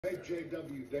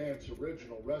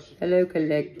Hello,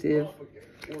 collective.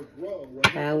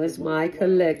 How is my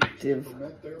collective?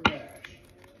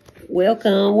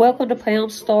 Welcome to Pam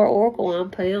Star Oracle.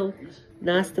 I'm Pam.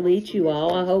 Nice to meet you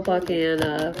all. I hope I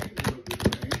can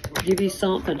give you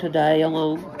something today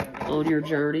on your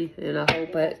journey, and I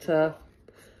hope that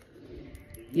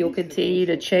you'll continue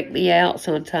to check me out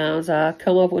sometimes. I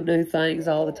come up with new things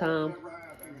all the time.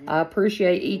 I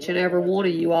appreciate each and every one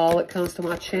of you all that comes to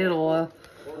my channel.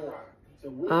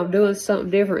 I'm doing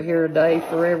something different here today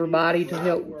for everybody to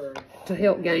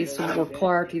help gain some more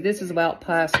clarity. This is about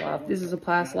past life. This is a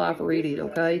past life reading,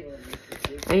 okay?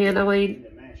 And I mean,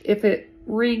 if it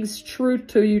rings true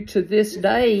to you to this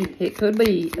day, it could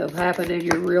be of happening in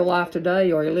your real life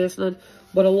today. Are you listening?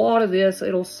 But a lot of this,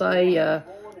 it'll say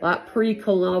like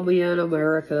pre-Columbian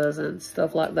Americas and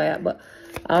stuff like that. But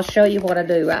I'll show you what I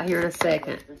do right here in a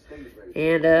second.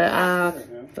 And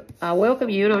I welcome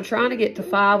you, and I'm trying to get to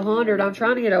 500. I'm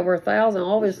trying to get over 1,000,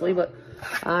 obviously, but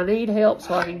I need help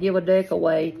so I can give a deck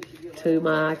away to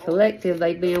my collective.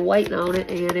 They've been waiting on it,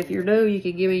 and if you're new, you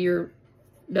can give me your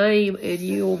name, and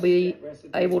you will be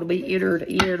able to be entered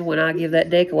in when I give that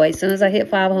deck away as soon as I hit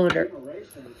 500.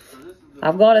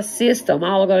 I've got a system.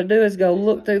 All I've got to do is go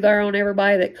look through there on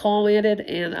everybody that commented,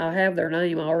 and I have their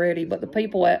name already. But the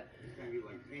people that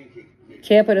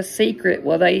kept it a secret,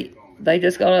 well, they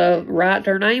just got to write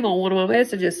their name on one of my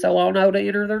messages so I'll know to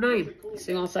enter their name. You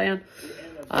see what I'm saying?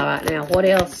 All right, now, what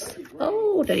else?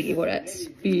 Oh, thank you for that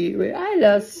spirit. I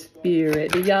love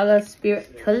spirit. Do y'all love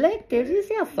spirit? Collective, you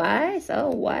see how fast? Oh,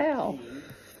 wow.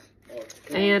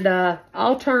 And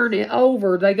I'll turn it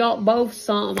over. They got both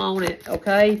something on it,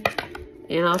 okay?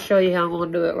 And I'll show you how I'm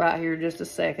going to do it right here in just a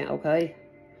second, okay?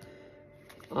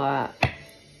 All right.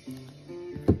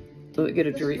 Let me get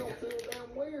a drink.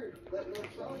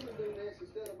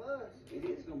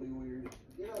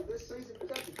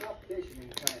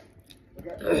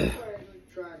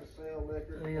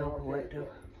 Hang on, wait till.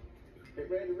 Get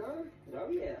ready to run? Oh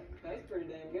yeah, that's pretty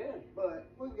damn good. But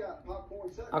we've got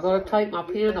popcorn. I gotta take my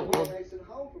pen off.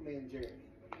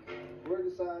 We're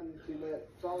deciding to let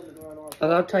Solomon run our. I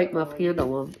gotta take my pen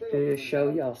off to show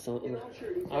y'all something.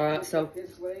 All right, so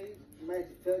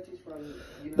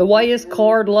the way this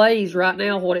card lays right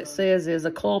now, what it says is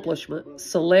accomplishment,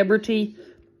 celebrity,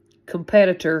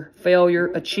 competitor, failure,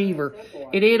 achiever.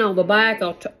 And then on the back,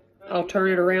 I'll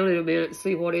turn it around in a minute and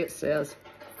see what it says.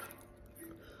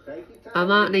 I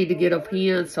might need to get a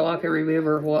pen so I can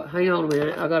remember what. Hang on a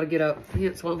minute. I got to get a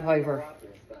pencil and paper.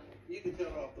 You can tell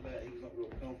off the bat he's not real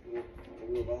comfortable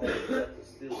with all the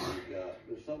skills he's got.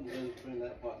 There's something between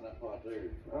that pot and that pot there.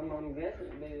 I'm guessing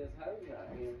it'd be this hose out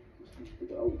here.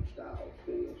 The old style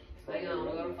skills. Hang on,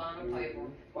 I'm going to find a paper.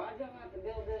 Why'd y'all have to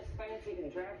build this fancy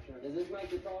contraption? Does this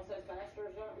make your process faster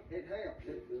or something? It helps.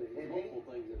 It multiple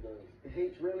things it does. It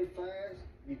heats really fast.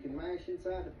 You can mash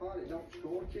inside the pot. It don't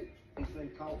scorch it. It's been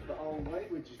taught the old way,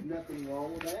 which is nothing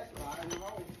wrong with that. Fire in the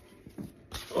home.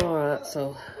 All right,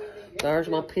 so there's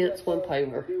my pencil and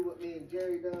paper.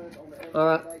 All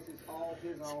right.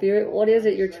 Spirit, what is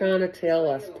it you're trying to tell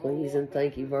us, please? And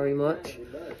thank you very much.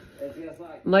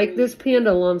 Make this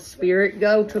pendulum, Spirit,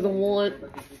 go to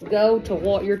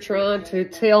what you're trying to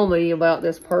tell me about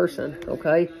this person,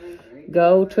 okay?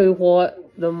 Go to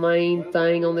what the main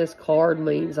thing on this card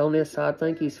means on this side.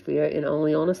 Thank you, Spirit. And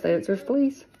only honest answers,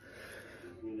 please.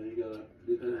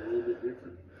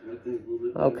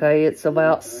 Okay, it's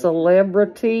about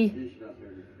celebrity.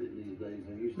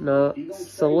 No,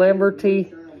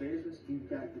 celebrity.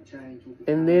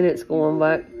 And then it's going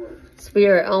back.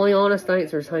 Spirit, only honest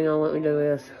answers. Hang on, let me do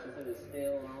this.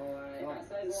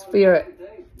 Spirit,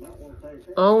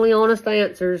 only honest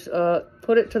answers.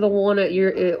 Put it to the one that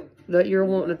you're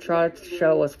wanting to try to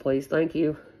show us, please. Thank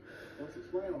you.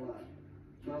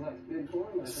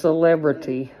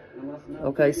 Celebrity.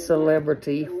 Okay,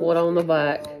 celebrity. What on the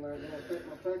back?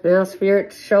 Now,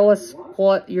 Spirit, show us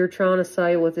what you're trying to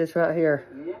say with this right here.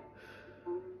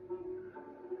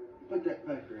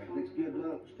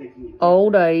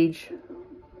 Old age.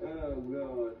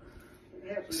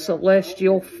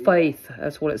 Celestial faith.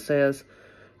 That's what it says.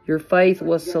 Your faith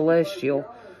was celestial.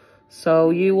 So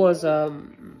you was, hang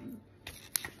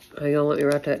on, let me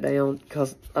write that down,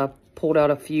 because I pulled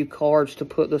out a few cards to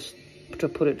put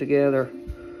it together.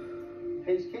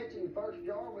 He's catching the first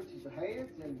jar, which is the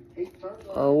heads, and he turns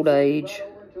old age.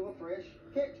 over into a fresh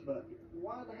catch bucket.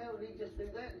 Why the hell did he just do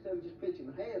that instead of just pitching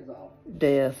the heads off?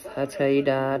 Death. That's how he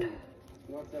died.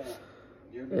 What's that?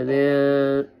 And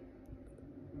then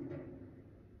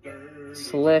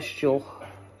celestial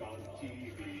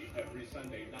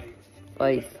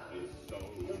faith.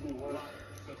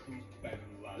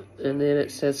 And then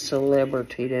it says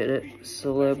celebrity, didn't it?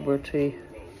 Celebrity.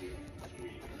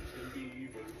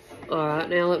 Alright,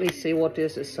 now let me see what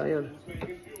this is saying.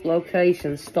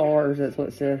 Location, stars, that's what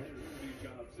it said.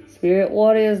 Spirit,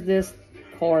 what is this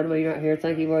card mean right here?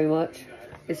 Thank you very much.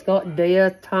 It's got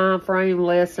death, time frame,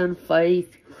 lesson,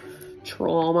 faith,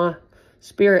 trauma.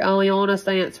 Spirit, only honest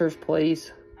answers,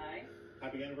 please.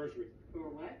 Happy anniversary. For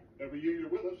what? Every year you're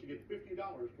with us, you get $50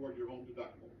 toward your home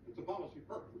deductible. It's a policy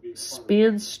perk for being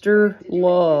Spinster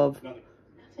love.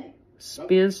 Nothing.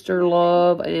 Spinster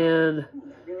love and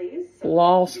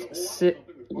lost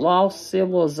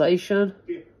civilization.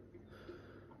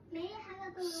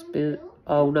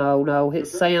 Oh no,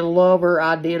 it's saying lover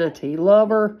identity.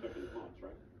 Lover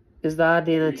is the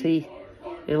identity,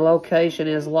 and location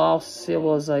is lost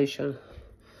civilization.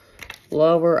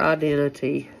 Lover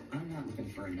identity. I'm not looking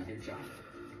for another job.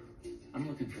 I'm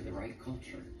looking for the right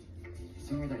culture.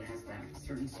 Somewhere that has that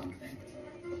certain something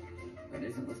that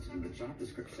isn't listed in the job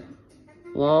description.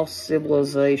 Lost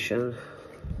civilization.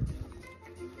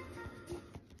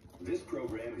 This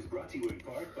program is brought to you in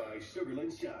part by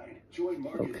Sugarland Shine. Join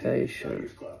Location.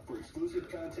 Club for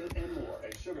exclusive content and more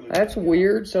at Sugarland. That's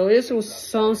weird. So this was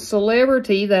some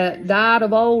celebrity that died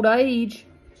of old age.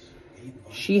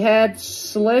 She had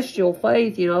celestial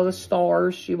faith, you know, the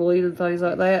stars. She believed in things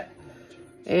like that.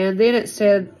 And then it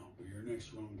said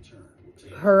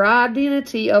her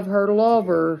identity of her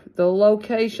lover, the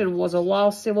location was a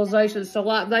lost civilization. So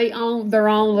like they owned their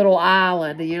own little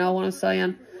island, you know what I'm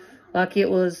saying? Like it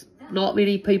was, not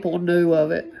many people knew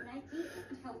of it.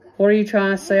 What are you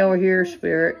trying to sell here,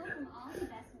 Spirit?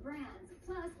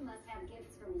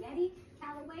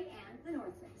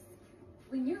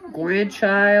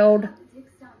 Grandchild.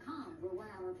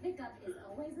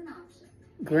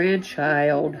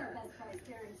 Grandchild.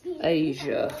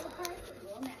 Asia.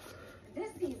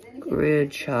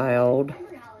 Grandchild.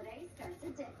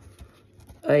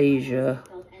 Asia.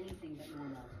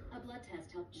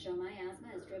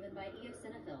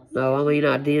 No, I mean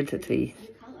identity.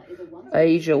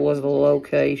 Asia was the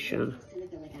location.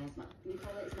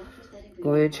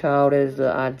 Grandchild is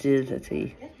the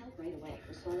identity.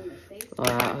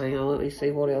 Alright, hang on, let me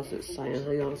see what else it's saying.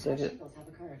 Hang on a second.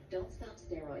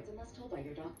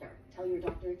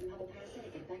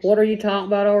 What are you talking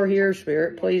about over here,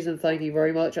 Spirit? Please and thank you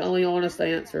very much. Only honest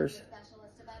answers.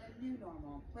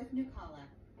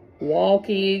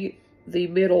 Walking the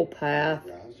middle path.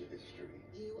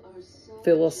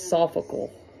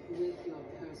 Philosophical.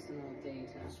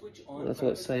 That's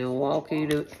what it's saying.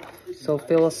 Walking. So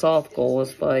philosophical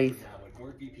is faith.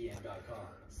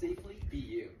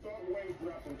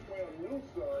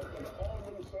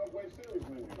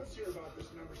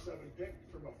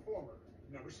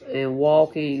 And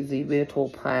walking the middle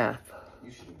path.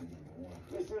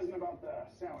 This isn't about the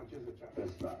sandwich, is it, Chuck?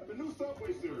 That's not. The new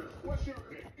Subway cereal. What's your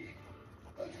pick?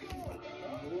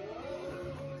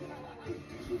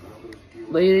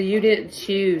 Meaning you didn't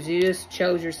choose, you just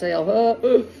chose yourself.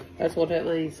 Oh, that's what that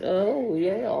means. Oh,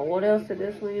 yeah. What else did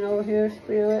this mean over here,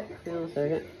 Spirit? Hang on a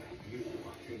second.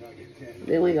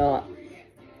 Then we got,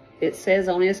 it says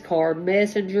on this card,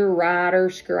 messenger, writer,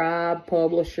 scribe,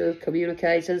 publisher,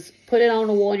 communications. Put it on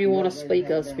the one you want to speak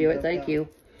of, Spirit. Thank you.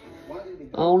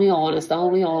 Only honest,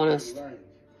 only honest.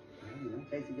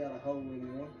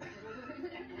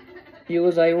 You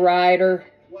was a writer.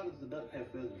 Why does the duck have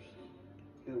feathers?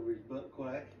 Because his butt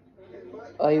quack.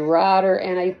 A writer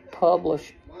and a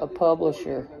publisher. A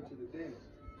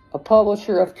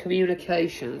publisher of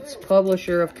communications.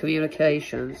 Publisher of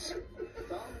communications.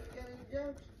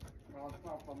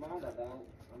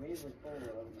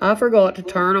 I forgot to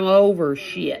turn them over.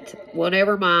 Shit. Well,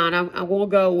 never mind. I'm going to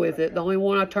go with it. The only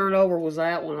one I turned over was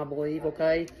that one, I believe,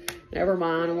 okay? Never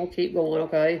mind. I'm going to keep going,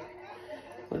 okay?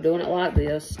 I'm doing it like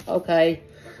this. Okay.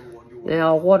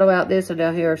 Now, what about this one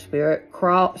down here, Spirit?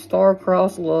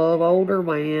 Star-crossed love, older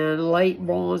man, late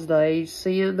bronze age,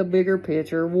 seeing the bigger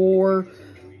picture, war,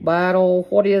 battle,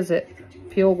 what is it?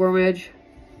 Pilgrimage.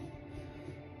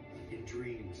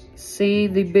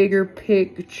 Seeing the bigger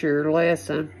picture,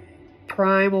 lesson,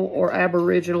 primal or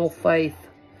aboriginal faith.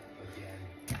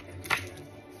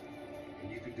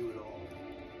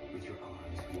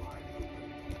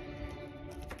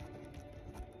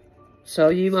 So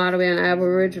you might have been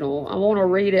Aboriginal. I want to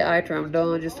read it after I'm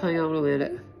done. Just hang on a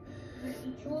minute.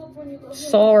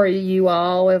 Sorry, you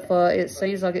all, if it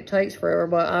seems like it takes forever,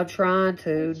 but I'm trying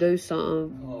to do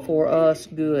something for us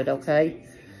good, okay?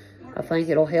 I think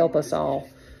it'll help us all.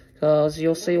 Because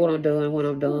you'll see what I'm doing when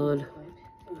I'm done.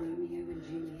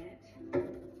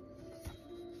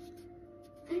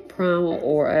 Primal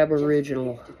or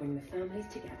Aboriginal.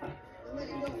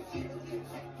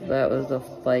 That was the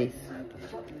faith.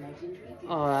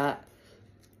 Alright.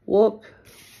 Look.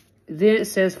 Then it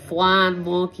says flying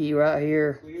monkey right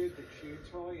here.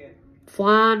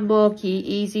 Flying monkey,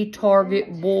 easy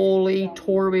target, bully,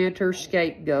 tormentor,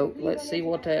 scapegoat. Let's see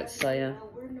what that's saying.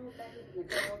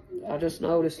 I just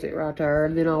noticed it right there,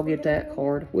 and then I'll get that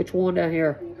card. Which one down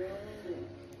here?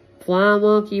 Flying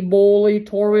monkey, bully,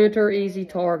 tormentor, easy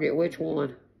target. Which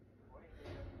one?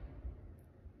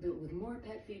 Built with more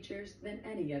pet features than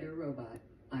any other robot.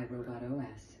 iRobot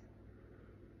OS.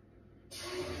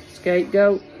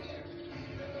 Scapegoat.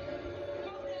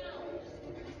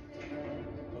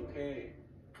 Okay,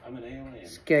 I'm an alien.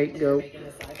 Scapegoat. Making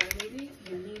a sci-fi movie,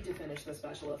 you need to finish the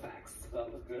special effects.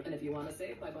 That was good. And if you want to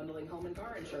save by bundling home and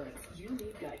car insurance, you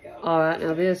need Geico. Alright,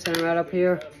 now this one right up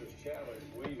here.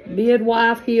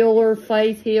 Midwife, healer,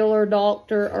 faith healer,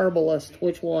 doctor, herbalist.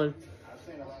 Which one? I've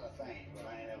seen a lot of things, but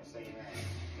I ain't ever seen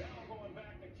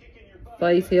that.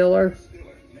 Faith healer.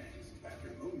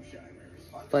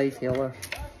 Faith healer.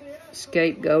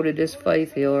 Scapegoated this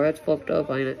faith healer. That's fucked up,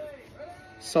 ain't it?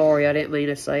 Sorry, I didn't mean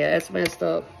to say it. That's messed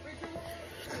up.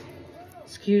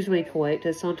 Excuse me,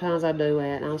 collector. Sometimes I do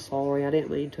that, and I'm sorry. I didn't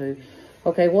mean to.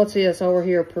 Okay, what's this over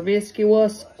here?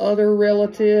 Promiscuous, other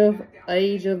relative,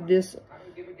 age of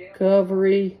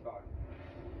discovery.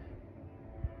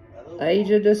 Age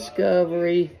of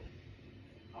discovery.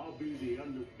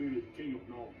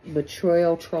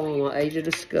 Betrayal, trauma. Age of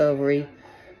discovery.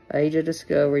 Age of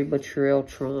discovery, betrayal,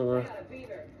 trauma.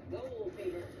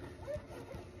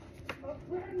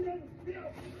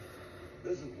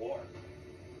 This is war.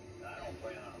 I don't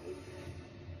plan on losing.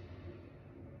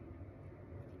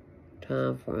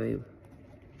 Time frame.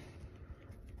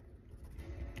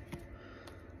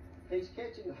 He's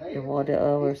catching the And what did the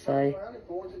other say?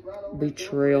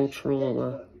 Betrayal,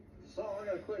 trauma. So I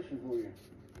got a question for you.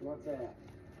 What's that?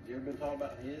 You ever been talking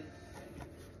about his?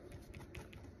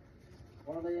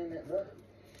 Why are they in that book?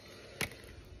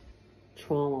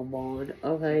 Trauma bond.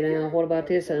 Okay, now what about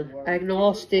this one?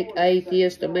 Agnostic,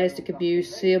 atheist, domestic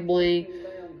abuse, sibling,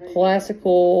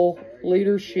 classical,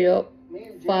 leadership,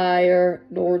 fire,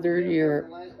 Northern Europe.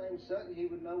 Last name Sutton, he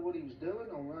would know what he was doing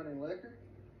on running liquor.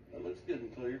 That looks good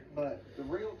and clear. But the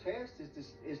real test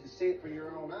is to see it for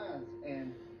your own eyes.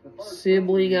 And the first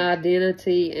Sibling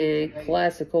identity and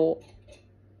classical.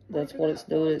 That's what it's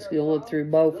doing. It's going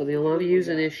through both of them. I'm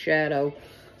using this shadow,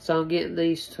 so I'm getting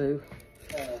these two.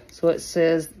 So it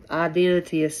says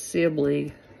identity is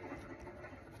sibling.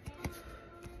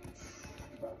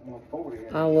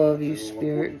 I love you,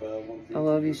 spirit. I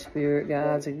love you, spirit,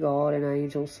 guides, and God and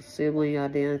angels. Sibling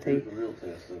identity.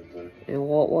 And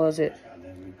what was it?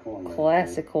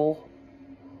 Classical.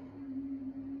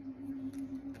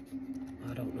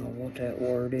 I don't know what that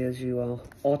word is, you all.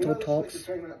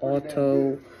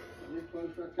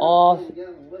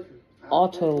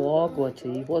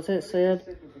 Autologity. What's it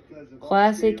said?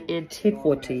 Classic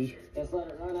antiquity. Just let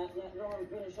it run out in that drawer and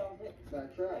finish off it.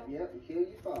 That's right, yep, and kill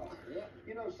your father. Yep.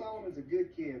 You know, Solomon's a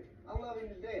good kid. I love him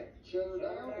to death. Shut her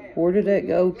down. Where did that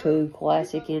go to?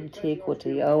 Classic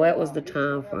antiquity. Oh, that was the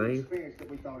time frame. I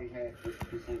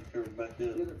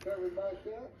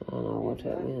don't know what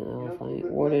that meant. I don't think.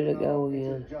 Where did it go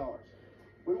again?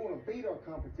 We want to beat our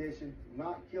competition,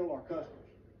 not kill our customers.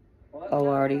 Oh, I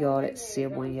already got it.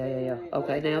 Sibling. Yeah.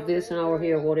 Okay, now this one over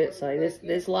here, what it say?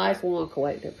 This last one,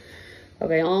 collective.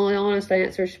 Okay, only honest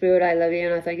answer, spirit. I love you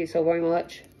and I thank you so very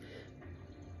much.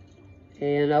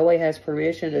 And Owe has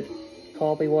permission to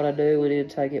copy what I do and then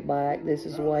take it back. This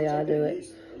is the way I do it.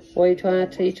 What are you trying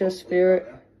to teach us,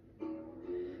 spirit?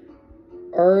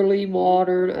 Early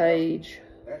modern age.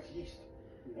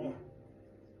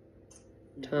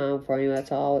 Time frame,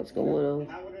 that's all that's going on.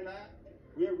 Howard and I,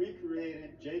 we are recreating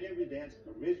J.D. Redent's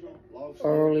original log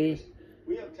Early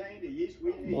We obtained the yeast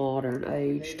we need. modern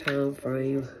age time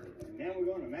frame. Now we're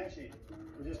going to mash it.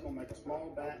 We're just going to make a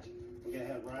small batch. We're going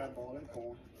to have rye boiling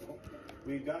corn.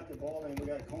 We've got the boiling, we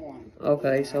got corn.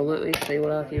 Okay, so let me see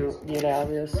what I can get out of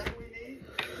this.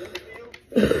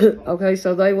 Okay,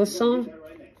 so they was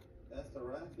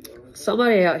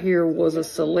somebody out here was a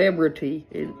celebrity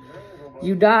and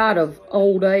you died of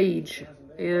old age,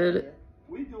 and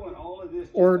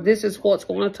or this is what's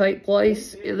going to take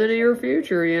place in the near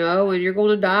future, you know, and you're going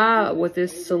to die with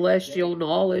this celestial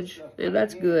knowledge, and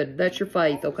that's good. That's your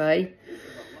faith, okay?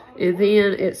 And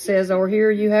then it says over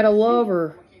here you had a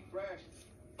lover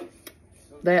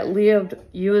that lived,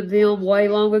 you and them, way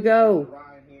long ago.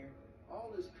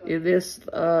 In this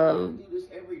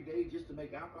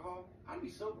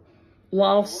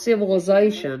lost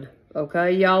civilization,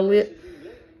 okay? Y'all lived.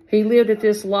 he lived at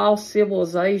this lost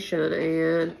civilization,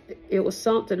 and it was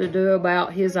something to do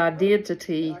about his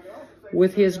identity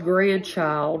with his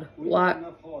grandchild. Like,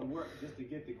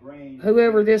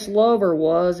 whoever this lover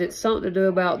was, it's something to do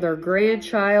about their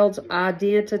grandchild's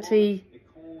identity,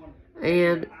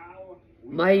 and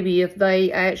maybe if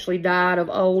they actually died of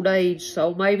old age.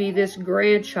 So maybe this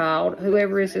grandchild,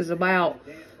 whoever this is about,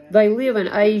 they live in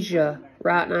Asia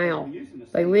right now.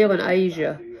 They live in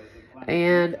Asia.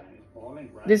 And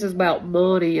this is about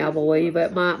money, I believe.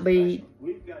 It might be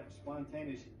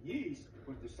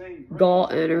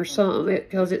Galton or something,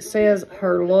 because it says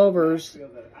her lovers,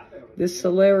 this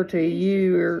celebrity,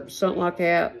 you or something like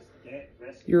that,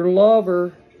 your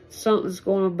lover, something's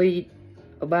going to be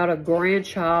about a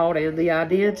grandchild and the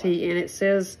identity, and it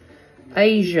says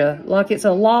Asia, like it's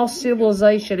a lost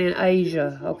civilization in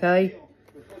Asia, okay?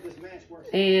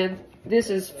 And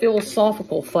this is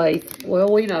philosophical faith.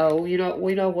 Well, we know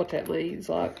what that means,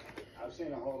 like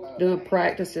doing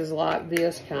practices like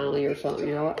this kindly or something,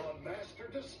 you know.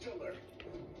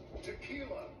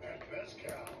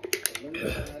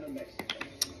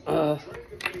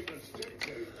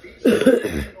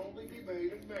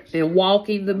 And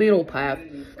walking the middle path.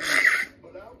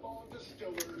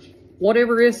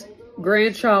 Whatever this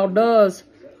grandchild does,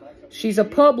 she's a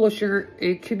publisher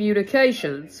in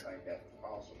communications.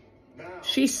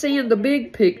 She's seeing the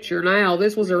big picture now.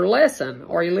 This was her lesson.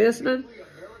 Are you listening?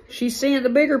 She's seeing the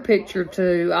bigger picture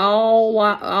too.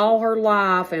 All her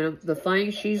life and the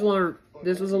things she's learned.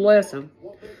 This was a lesson.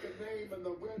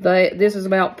 This is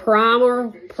about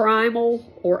primal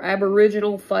or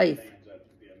aboriginal faith.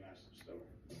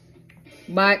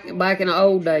 Back in the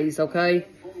old days, okay?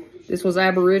 This was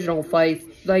aboriginal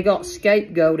faith. They got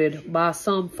scapegoated by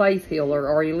some faith healer.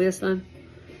 Are you listening?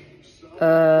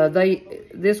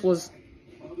 This was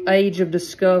age of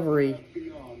discovery.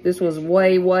 This was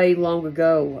way, way long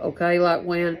ago, okay? Like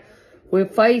when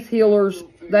faith healers,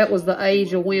 that was the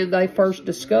age of when they first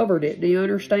discovered it. Do you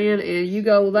understand? And you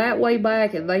go that way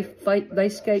back, and they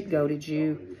scapegoated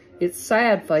you. It's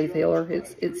sad, faith healer.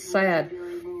 It's sad.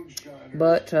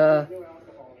 But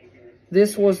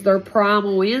this was their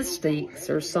primal instincts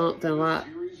or something, like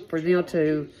for them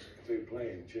to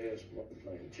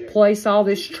place all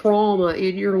this trauma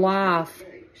in your life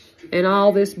and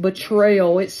all this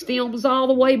betrayal. It stems all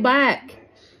the way back.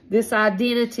 This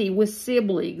identity with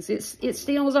siblings. It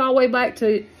stems all the way back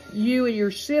to you and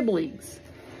your siblings.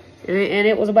 And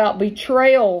it was about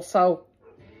betrayal. So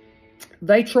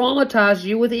they traumatized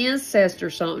you with incest or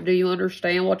something. Do you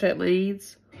understand what that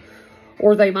means?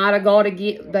 Or they might have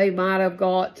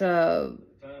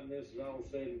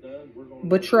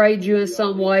betrayed you in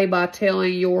some way by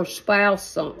telling your spouse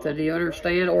something. Do you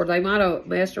understand? Or they might have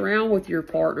messed around with your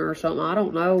partner or something. I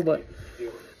don't know. But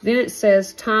then it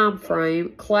says time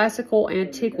frame, classical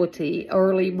antiquity,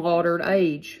 early modern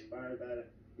age.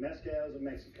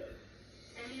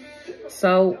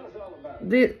 So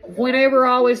whenever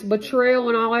all this betrayal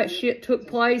and all that shit took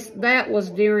place, that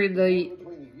was during the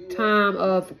time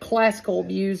of classical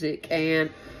music, and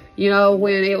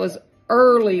when it was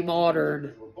early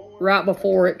modern, right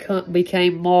before it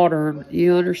became modern.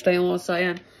 You understand what I'm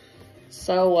saying?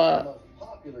 So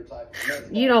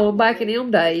back in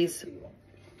them days,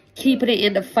 keeping it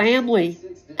in the family,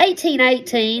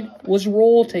 1818 was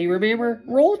royalty. Remember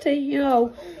royalty?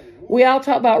 We all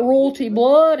talk about royalty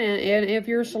blood, and if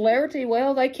you're a celebrity,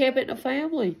 well, they kept it in the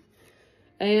family.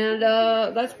 And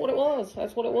that's what it was.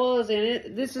 That's what it was.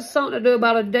 And this is something to do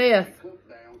about a death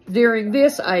during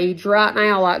this age right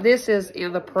now. Like this is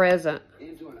in the present.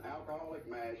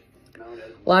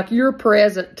 Like your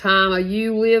present time of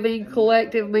you living,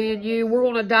 collective, me and you, we're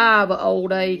going to die of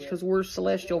old age because we're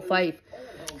celestial faith.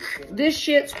 This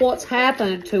shit's what's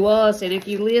happened to us. And if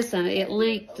you listen, it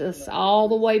linked us all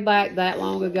the way back that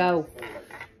long ago.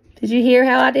 Did you hear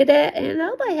how I did that? And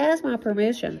nobody has my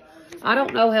permission. I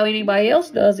don't know how anybody else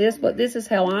does this, but this is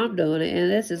how I'm doing it, and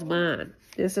this is mine.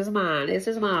 This is mine. This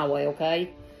is my way,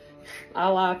 okay? I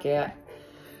like it.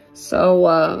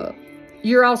 So,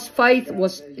 your all's faith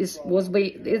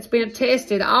it's been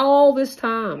tested all this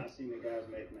time.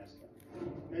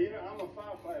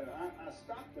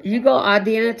 You got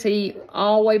identity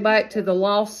all the way back to the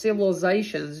lost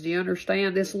civilizations. Do you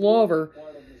understand? This lover,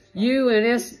 you and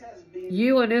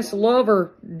this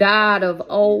lover died of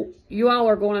old. You all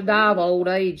are going to die of old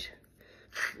age.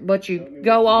 But you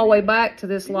go all the way back to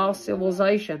this lost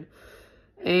civilization.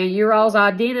 And your all's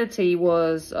identity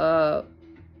was,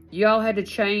 you all had to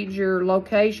change your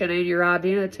location and your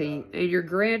identity. And your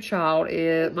grandchild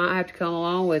might have to come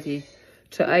along with you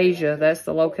to Asia. That's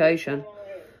the location.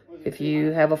 If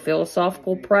you have a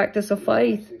philosophical practice of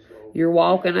faith, You're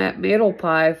walking that middle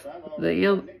path,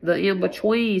 the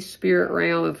in-between spirit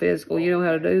realm and physical. You know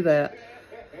how to do that.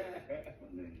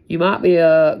 You might be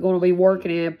going to be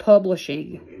working in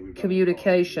publishing,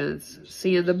 communications,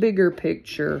 seeing the bigger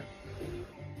picture.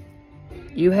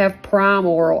 You have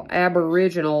primal or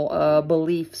aboriginal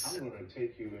beliefs. I'm going to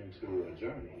take you into a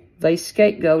journey. They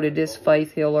scapegoated this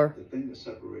faith healer. The thing that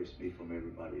separates me from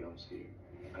everybody else here,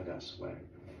 I got swag,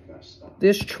 I got style.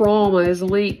 This trauma is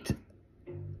linked.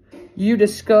 You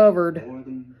discovered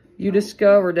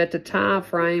that the time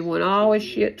frame when all this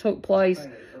shit took place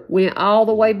went all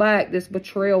the way back. This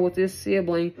betrayal with this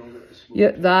sibling,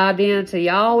 the identity,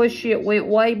 all this shit went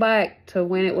way back to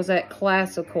when it was that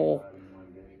classical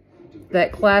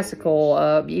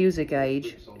music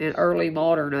age and early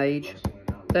modern age.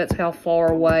 That's how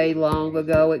far away, long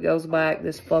ago it goes back,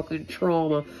 this fucking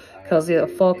trauma. Because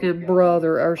it's a fucking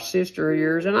brother or sister of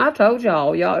yours. And I told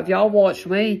y'all, if y'all watch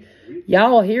me,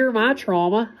 y'all hear my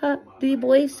trauma. Huh? Do you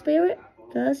believe spirit?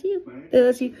 Does you?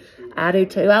 Does you? I do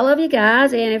too. I love you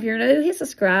guys. And if you're new, hit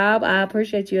subscribe. I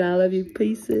appreciate you. I love you.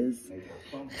 Pieces.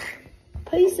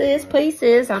 Pieces,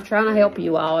 pieces. I'm trying to help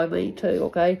you all. And me too,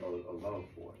 okay?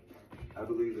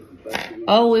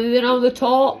 Oh, and then on the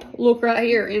top, look right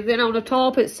here. And then on the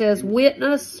top it says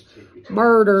witness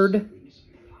murdered,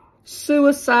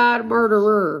 suicide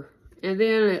murderer. And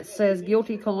then it says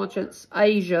guilty conscience,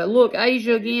 Asia. Look,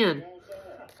 Asia again.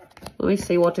 Let me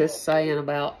see what this is saying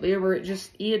about. Remember, it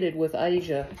just ended with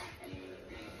Asia.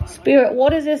 Spirit,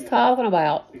 what is this talking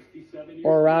about?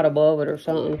 Or right above it or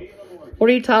something. What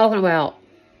are you talking about?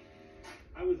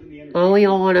 Only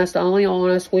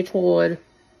honest, which one?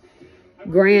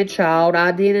 Grandchild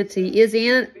identity is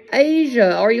in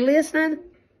Asia. Are you listening?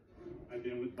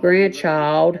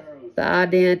 Grandchild, the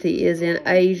identity is in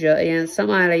Asia, and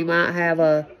somebody might have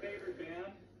a.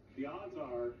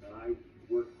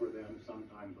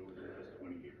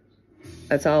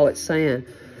 That's all it's saying.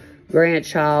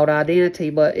 Grandchild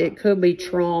identity, but it could be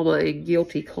trauma and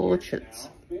guilty conscience.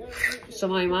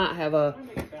 Somebody might have a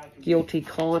guilty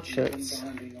conscience.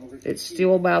 It's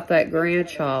still about that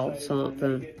grandchild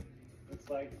something.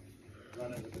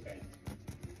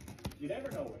 You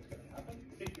never know what's going to happen.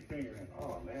 Stick your finger in.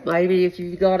 Oh, man. Maybe if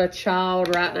you've got a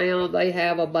child right now, they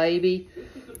have a baby,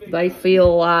 they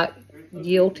feel like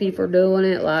guilty for doing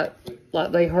it, like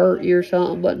they hurt you or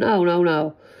something. But no, no,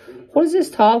 no. What is this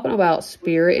talking about,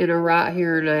 spirit, in a right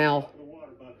here and now?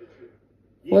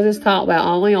 What is this talking about?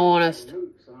 Only honest.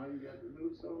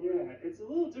 Yeah, it's a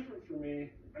little different for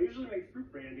me. I usually make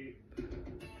fruit brandy.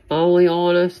 Only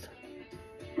honest.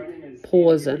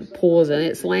 Poison, poison.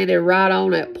 It's landed right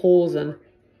on that poison.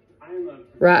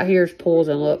 Right here's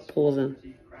poison. Look, poison.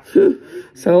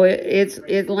 So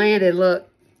it landed. Look,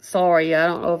 sorry, I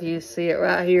don't know if you see it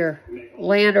right here.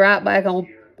 Land right back on.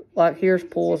 Like here's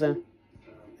poison.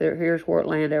 Here's where it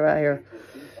landed right here.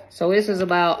 So this is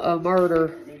about a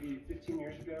murder. Maybe 15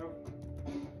 years ago,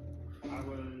 I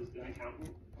was an accountant.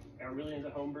 Got really into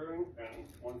home brewing, and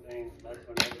one thing led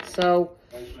to another. So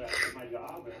Eventually, I quit my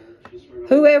job and just sort of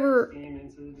whoever,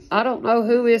 I don't know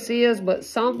who this is, but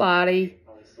somebody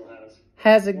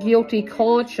has a guilty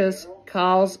conscience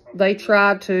because they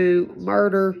tried to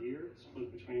murder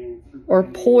or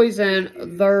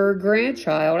poison their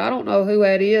grandchild. I don't know who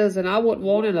that is, and I wouldn't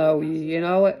want to know. You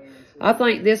know it. I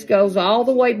think this goes all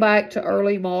the way back to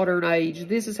early modern age.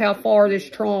 This is how far this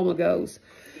trauma goes.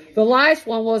 The last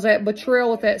one was that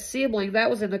betrayal with that sibling. That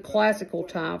was in the classical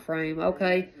time frame,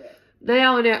 okay?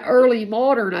 Now in that early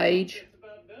modern age,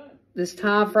 this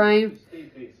time frame,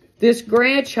 this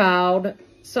grandchild,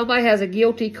 somebody has a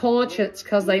guilty conscience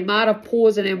because they might have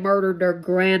poisoned and murdered their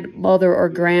grandmother or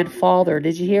grandfather.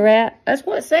 Did you hear that? That's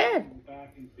what it said.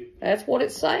 That's what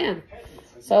it's saying.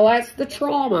 So that's the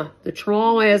trauma. The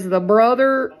trauma is the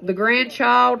brother, the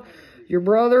grandchild, your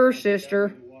brother or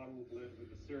sister.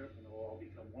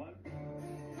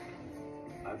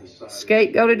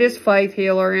 Scapegoated this faith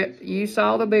healer. You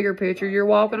saw the bigger picture. You're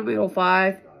walking the middle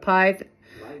path.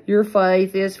 Your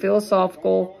faith is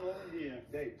philosophical.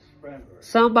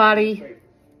 Somebody,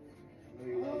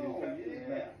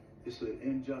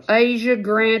 Asia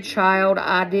grandchild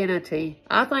identity.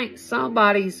 I think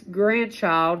somebody's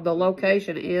grandchild, the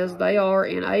location is, they are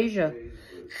in Asia.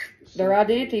 Their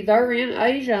identity, they're in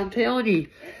Asia, I'm telling you.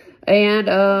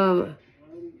 And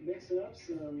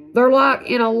they're like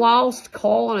in a lost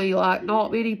colony, like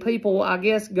not many people, I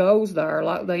guess, goes there,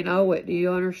 like they know it. Do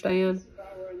you understand?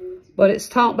 But it's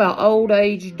talking about old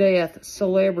age, death,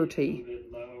 celebrity.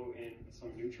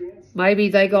 Maybe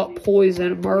they got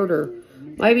poisoned, murder.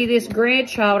 Maybe this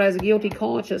grandchild has a guilty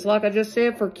conscience, like I just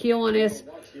said, for killing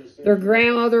their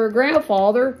grandmother or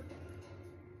grandfather.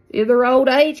 in their old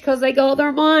age because they got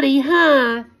their money,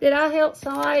 huh? Did I help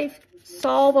somebody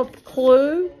solve a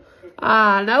clue?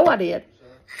 I know I did.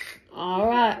 All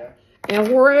right.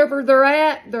 And wherever they're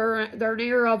at, they're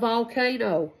near a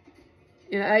volcano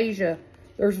in Asia.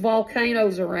 There's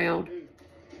volcanoes around.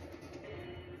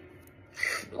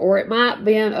 Or it might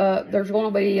be, there's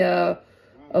going to be a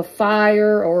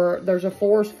fire, or there's a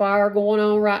forest fire going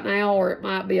on right now, or it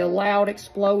might be a loud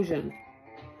explosion.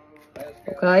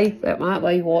 Okay, that might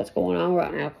be what's going on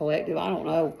right now, collective. I don't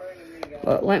know.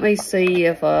 But let me see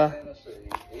if,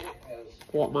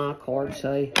 what my cards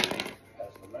say.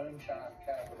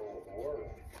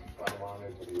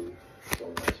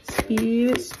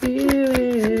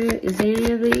 Spirit, is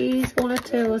any of these going to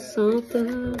tell us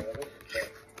something?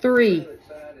 3.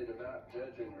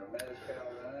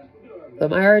 The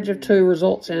marriage of 2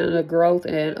 results in a growth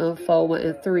and unfoldment.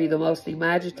 And 3, the most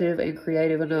imaginative and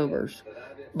creative of numbers.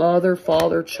 Mother,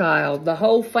 father, child. The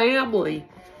whole family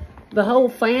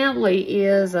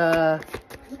is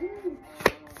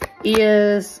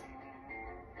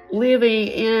living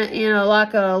in a,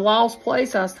 like a lost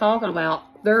place I was talking about.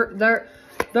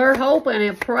 They're hoping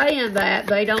and praying that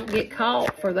they don't get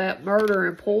caught for that murder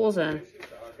and poison.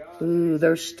 Ooh,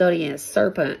 they're studying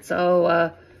serpents.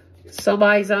 Oh,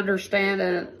 somebody's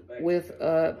understanding with,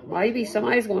 maybe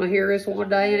somebody's going to hear this one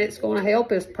day and it's going to help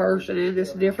this person in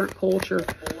this different culture.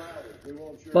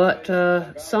 But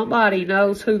somebody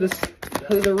knows who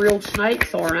the real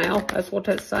snakes are now. That's what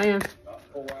that's saying.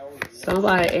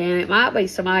 Somebody, and it might be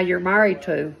somebody you're married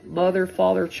to. Mother,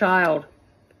 father, child.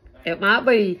 It might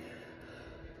be.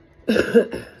 All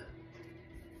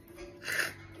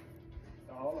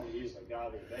of them use a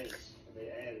godly base. They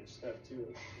added stuff to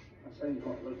it. I'm saying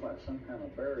it looks like some kind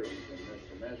of berries in this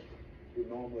semester.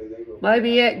 Normally they go.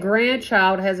 Maybe that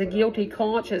grandchild has a guilty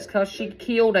conscience because she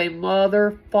killed a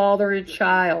mother, father, and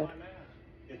child.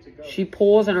 She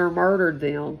poisoned or murdered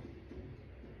them.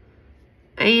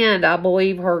 And I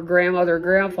believe her grandmother or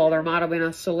grandfather might have been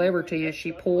a celebrity and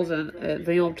she poisoned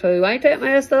them too. Ain't that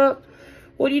messed up?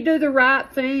 When you do the right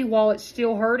thing while it's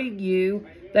still hurting you,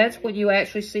 that's when you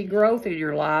actually see growth in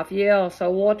your life. Yeah,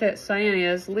 so what that's saying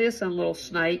is, listen, little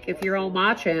snake, if you're on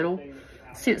my channel,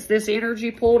 since this energy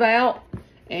pulled out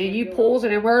and you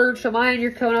poisoned and murdered somebody and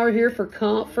you're coming over here for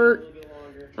comfort,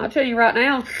 I'll tell you right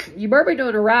now, you better be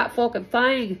doing the right fucking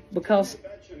thing, because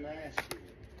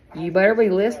you better be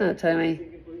listening to me.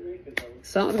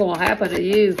 Something's going to happen to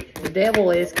you. The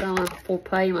devil is coming for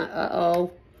payment.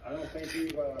 Uh-oh.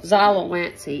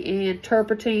 Xylomancy,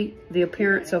 interpreting the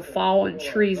appearance of fallen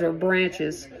trees or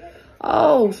branches.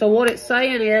 Oh, so what it's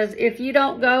saying is, if you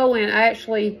don't go and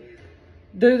actually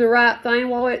do the right thing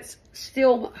while it's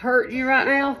still hurting you right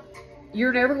now,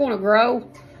 you're never going to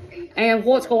grow. And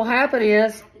what's going to happen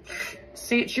is,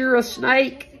 since you're a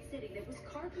snake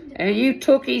and you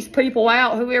took these people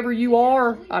out, whoever you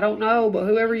are, I don't know, but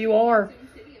whoever you are,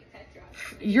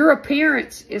 your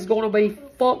appearance is going to be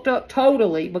fucked up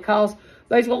totally, because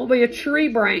there's going to be a tree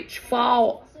branch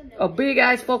fall, a big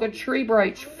ass fucking tree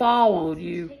branch fall on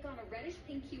you,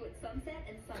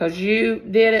 because you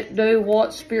didn't do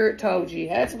what Spirit told you.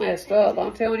 That's messed up.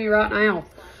 I'm telling you right now,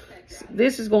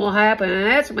 this is going to happen, and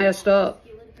that's messed up.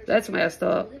 That's messed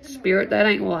up. Spirit, that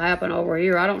ain't going to happen over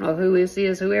here. I don't know who this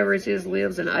is. Whoever this is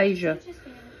lives in Asia.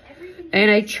 And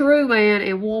a true man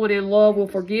and woman in love will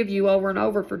forgive you over and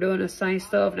over for doing the same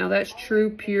stuff. Now, that's true,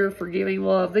 pure, forgiving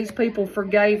love. These people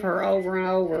forgave her over and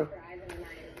over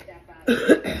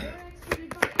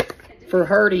for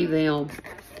hurting them.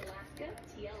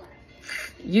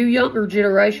 You younger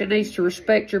generation needs to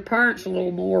respect your parents a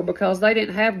little more, because they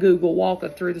didn't have Google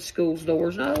walking through the school's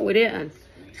doors. No, we didn't.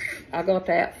 I got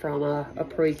that from a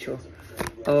preacher.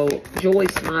 Oh,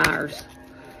 Joyce Myers.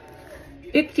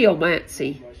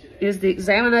 Ichthyomancy is the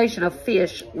examination of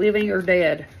fish, living or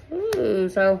dead. Ooh,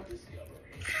 so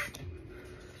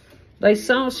they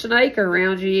saw a snake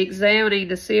around you, examining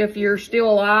to see if you're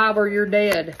still alive or you're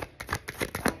dead.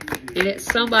 And it's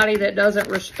somebody that doesn't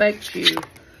respect you.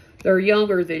 They're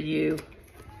younger than you.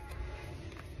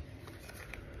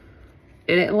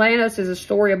 And Atlantis is a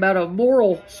story about a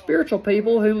moral, spiritual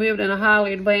people who lived in a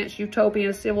highly advanced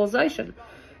utopian civilization.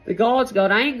 The gods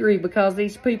got angry because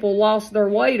these people lost their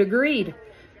way to greed,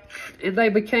 and they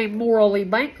became morally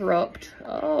bankrupt.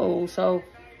 Oh, so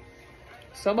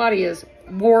somebody is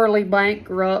morally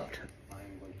bankrupt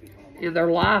in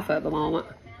their life at the moment.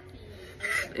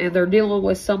 And they're dealing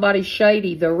with somebody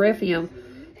shady. The Rephaim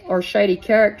are shady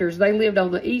characters. They lived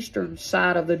on the eastern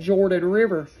side of the Jordan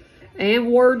River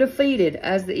and were defeated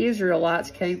as the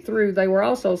Israelites came through. They were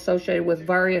also associated with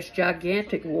various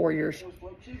gigantic warriors.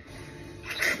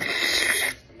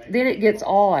 Then it gets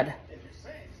odd.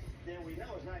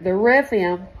 The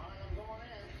Rephaim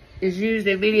is used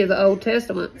in many of the Old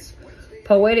Testament's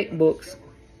poetic books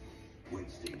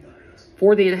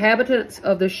for the inhabitants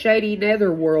of the shady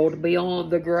netherworld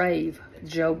beyond the grave.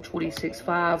 Job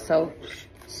 26:5. So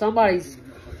somebody's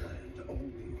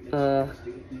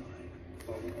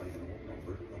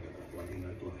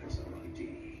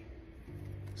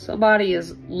somebody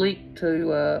is linked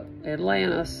to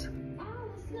Atlantis.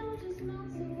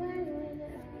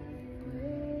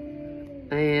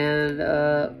 And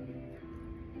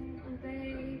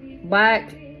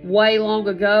back way long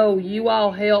ago, you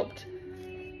all helped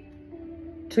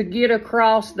to get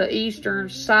across the eastern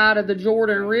side of the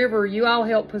Jordan River. You all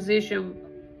helped position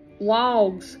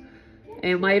logs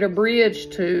and made a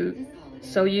bridge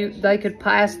so they could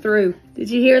pass through. Did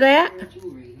you hear that?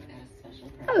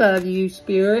 I love you,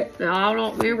 Spirit. Now, I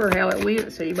don't remember how it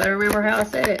went, so you better remember how I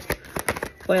said it.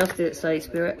 What else did it say,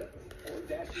 Spirit?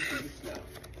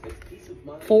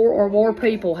 4 or more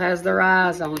people has their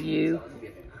eyes on you.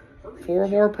 4 or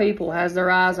more people has their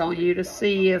eyes on you to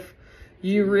see if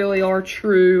you really are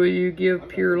true and you give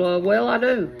pure love. Well, I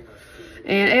do.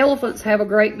 And elephants have a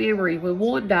great memory. When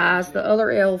one dies, the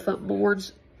other elephant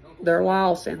mourns their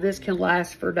loss, and this can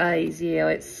last for days. Yeah,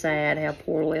 it's sad how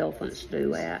poor little elephants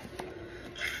do that.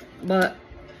 But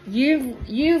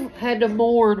you've had to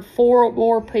mourn 4 or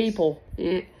more people,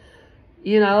 you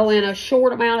know, in a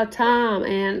short amount of time,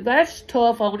 and that's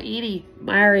tough on any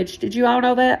marriage. Did you all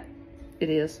know that? It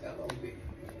is.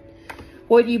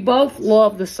 When you both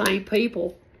love the same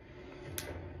people.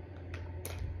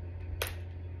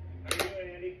 How you doing,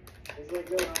 Andy? It's like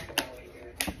no alcohol in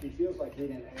here. He feels like he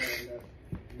didn't have enough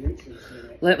nutrients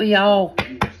in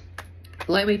it.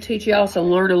 Let me teach y'all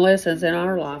some learning lessons in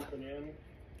our life.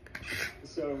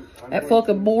 That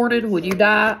fucking morning when you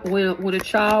die, when a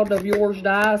child of yours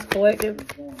dies, collective,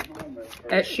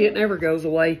 that shit never goes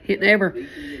away. It never.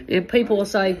 And people will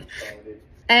say,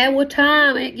 and with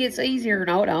time, it gets easier.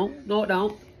 No, it don't. No, it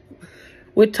don't.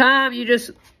 With time,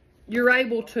 you're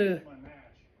able to,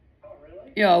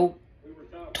 you know,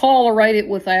 tolerate it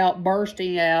without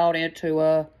bursting out into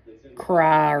a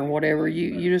cry or whatever.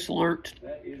 You just learned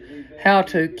how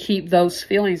to keep those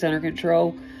feelings under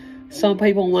control. Some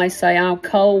people may say, I'm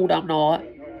cold. I'm not.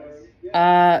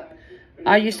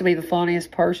 I used to be the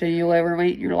funniest person you'll ever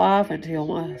meet in your life until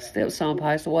my stepson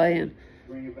passed away. And,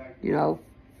 you know,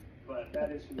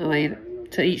 I mean,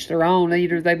 to each their own.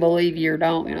 Either they believe you or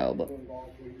don't, you know.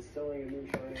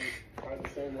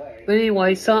 But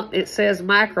anyway, it says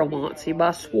macromancy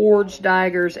by swords,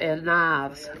 daggers, and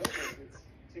knives.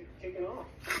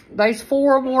 There's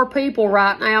 4 or more people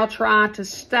right now trying to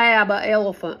stab an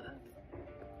elephant.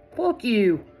 Fuck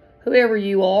you, whoever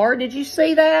you are. Did you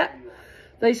see that?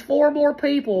 These 4 more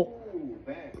people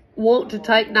want to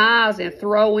take knives and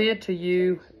throw into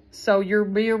you, so your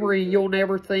memory, you'll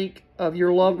never think of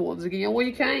your loved ones again. Well,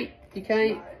 you can't. You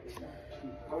can't.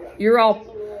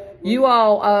 You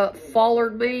all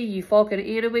followed me, you fucking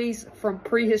enemies, from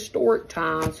prehistoric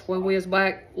times when we was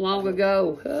back long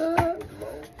ago.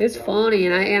 It's funny,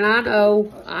 and I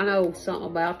know something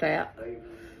about that.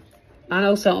 I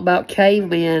know something about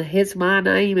cavemen. It's my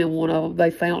name in one of them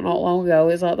they found not long ago.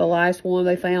 It's like the last one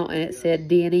they found, and it said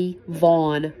Denny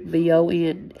Vaughn,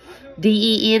 V-O-N.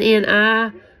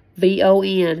 D-E-N-N-I,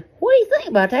 V-O-N. What do you think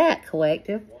about that,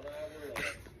 collective?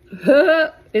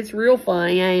 It's real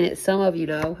funny, ain't it? Some of you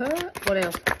know. What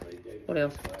else? What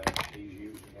else?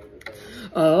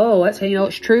 Oh, that's how you know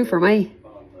it's true for me.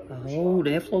 Oh,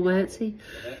 Nephilomancy.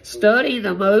 Study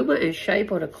the movement and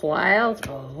shape of the clouds.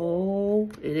 Oh,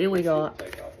 and then we got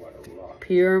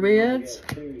pyramids.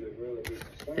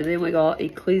 And then we got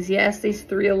Ecclesiastes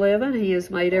 3:11. He has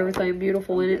made everything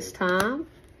beautiful in its time.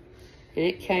 And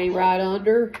it came right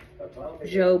under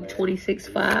Job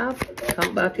 26:5.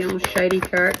 Talking about them shady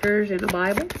characters in the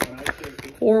Bible.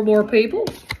 4 more people.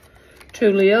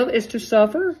 To live is to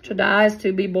suffer. To die is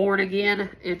to be born again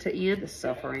and to end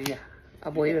suffering. I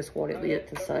believe that's what it meant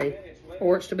to say.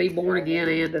 Or it's to be born again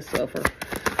and to suffer.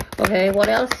 Okay, what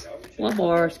else? One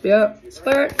more. Spirit.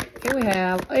 Here we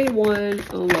have a 1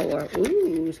 on lower.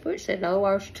 Ooh, Spirit said no,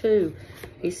 ours 2.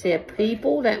 He said,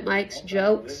 people that makes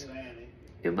jokes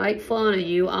and make fun of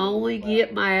you only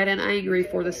get mad and angry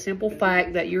for the simple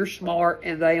fact that you're smart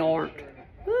and they aren't.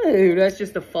 Ooh, that's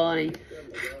just a funny.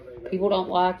 People don't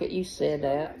like it. You said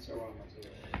that.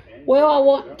 Well, I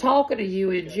wasn't talking to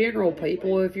you in general,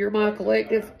 people. If you're my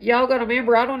collective, y'all got to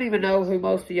remember, I don't even know who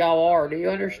most of y'all are. Do you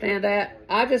understand that?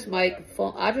 I just make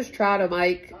fun. I just try to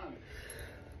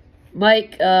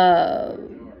make a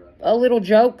little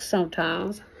joke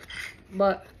sometimes.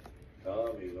 But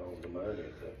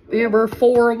remember,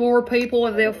 4 or more people,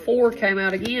 and then 4 came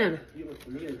out again.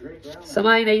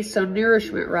 Somebody needs some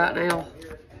nourishment right now.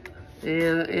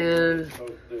 And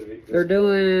they're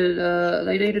doing,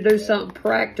 they need to do something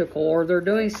practical, or they're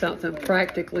doing something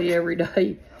practically every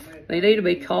day. They need to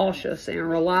be cautious and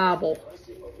reliable.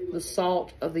 The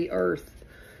salt of the earth.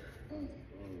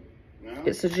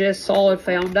 It suggests solid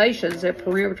foundations and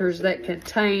perimeters that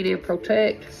contain and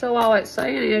protect. So all it's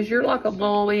saying is you're like a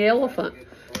mommy elephant.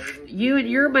 You and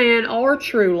your man are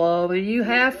true love, and you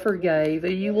have forgave,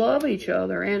 and you love each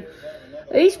other. And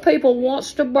these people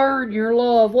wants to burn your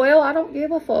love. Well, I don't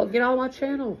give a fuck. Get on my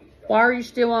channel. Why are you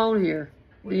still on here?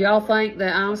 Do y'all think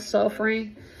that I'm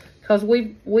suffering? Because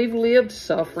we've lived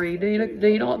suffering. Do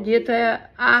you not get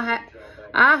that? I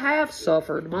have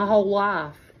suffered my whole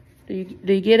life. Do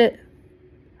you get it?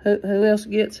 Who else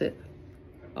gets it?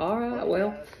 All right,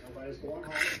 well,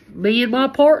 me and my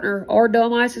partner, our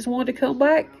dumbasses wanted to come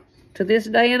back to this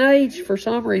day and age for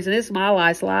some reason. It's my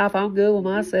life's life. I'm good with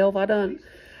myself. I done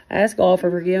ask God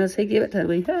for forgiveness. He give it to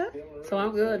me. So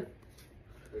I'm good.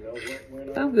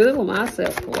 I'm good with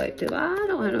myself, collective. I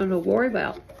don't have nothing to worry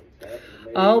about.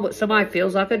 Oh, but somebody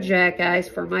feels like a jackass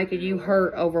for making you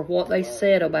hurt over what they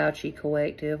said about you,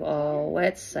 collective. Oh,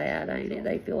 that's sad, ain't it?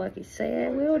 They feel like he's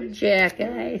sad. Well,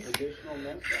 jackass.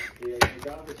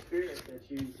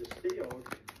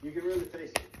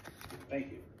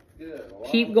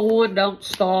 Keep going, don't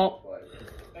stop.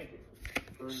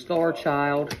 Star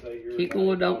child. Keep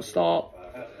going, don't stop.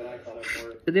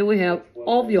 And then we have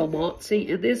ovulomancy,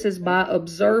 and this is by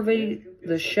observing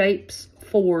the shapes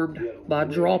formed by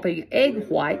dropping egg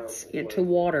whites into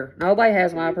water. Nobody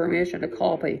has my permission to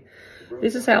copy.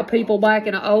 This is how people back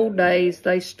in the old days,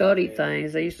 they studied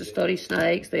things. They used to study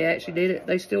snakes. They actually did it.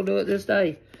 They still do it this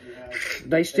day.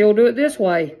 They still do it this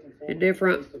way in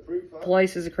different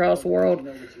places across the world.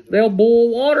 They'll boil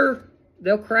water.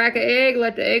 They'll crack an egg,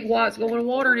 let the egg whites go in the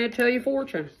water, and it'll tell you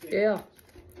fortune. Yeah.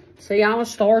 See, I'm a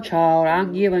star child.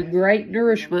 I'm giving great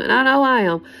nourishment, and I know I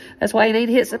am. That's why you need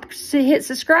to hit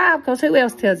subscribe, because who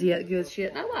else tells you that good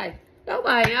shit? Nobody.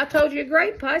 Nobody. I told you a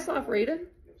great past life reading.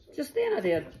 Just then I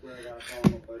did.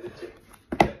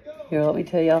 Here, let me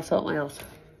tell y'all something else.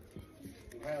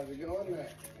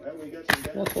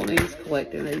 What's one of these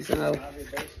collecting these? No.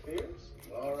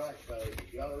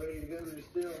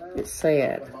 It's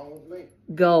sad.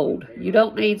 Gold. You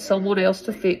don't need someone else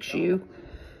to fix you.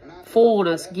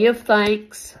 Fullness. Give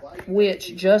thanks,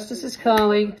 which justice is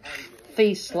coming.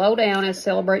 Feast. Slow down and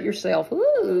celebrate yourself.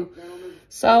 Ooh.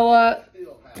 So,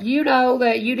 you know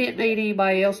that you didn't need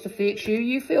anybody else to fix you.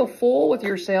 You feel full with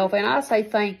yourself. And I say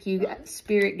thank you,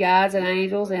 spirit guides and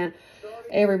angels and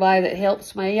everybody that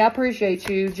helps me. I appreciate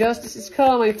you. Justice is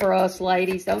coming for us,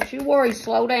 ladies. Don't you worry.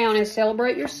 Slow down and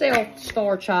celebrate yourself,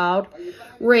 star child.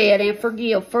 Red, and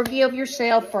forgive. Forgive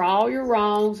yourself for all your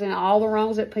wrongs and all the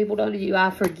wrongs that people done to you. I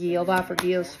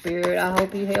forgive, Spirit. I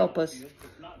hope you help us.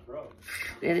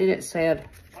 And then it said,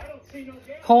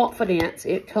 confidence.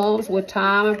 It comes with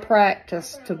time and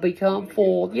practice to become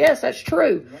full. Yes, that's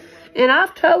true. And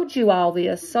I've told you all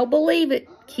this, so believe it,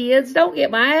 kids. Don't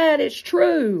get mad. It's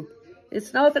true.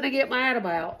 It's nothing to get mad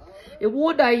about. And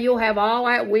one day you'll have all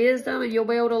that wisdom and you'll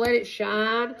be able to let it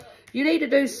shine. You need to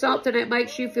do something that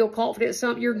makes you feel confident,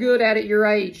 something you're good at your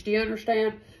age. Do you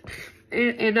understand?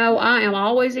 And no, I am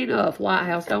always enough,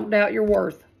 Lighthouse. Don't doubt your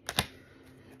worth.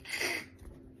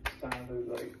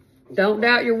 Don't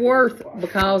doubt your worth,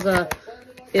 because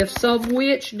if some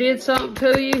witch did something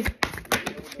to you,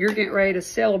 you're getting ready to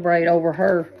celebrate over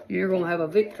her. You're going to have a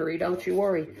victory, don't you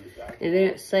worry. And then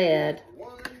it said,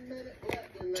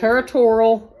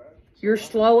 territorial, you're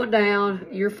slowing down,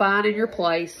 you're finding your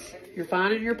place. You're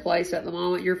finding your place at the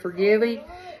moment. You're forgiving,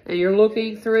 and you're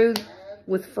looking through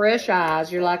with fresh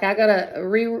eyes. You're like, I got to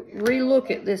re-look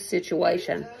at this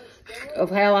situation of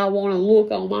how I want to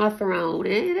look on my throne.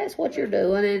 And that's what you're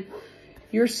doing. And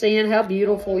you're seeing how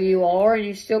beautiful you are, and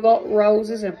you still got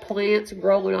roses and plants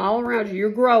growing all around you. You're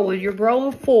growing. You're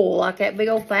growing full like that big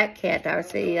old fat cat there.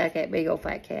 See, like that big old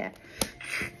fat cat.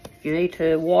 You need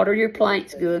to water your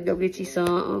plants good. Go get you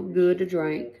something good to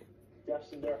drink.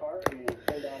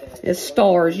 It's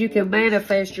stars. You can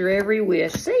manifest your every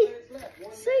wish. See?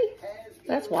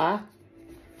 That's why.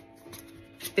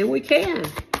 And we can.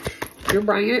 You're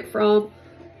bringing it from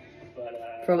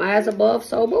as above,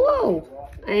 so below.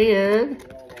 And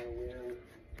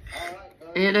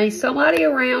ain't somebody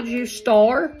around you,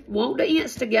 star, want to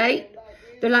instigate.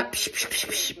 They're like, psh, psh, psh,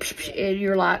 psh, psh, psh, and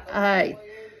you're like, hey,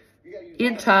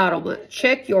 entitlement.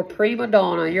 Check your prima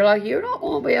donna. You're like, you're not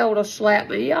going to be able to slap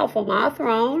me off of my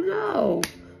throne. No.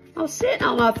 I'm sitting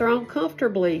on my throne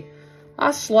comfortably.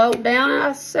 I slow down and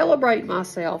I celebrate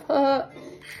myself.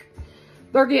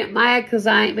 They're getting mad because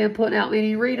I ain't been putting out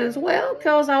many readings. Well,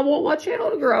 because I want my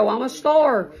channel to grow. I'm a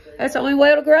star. That's the only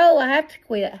way to grow. I have to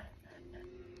quit.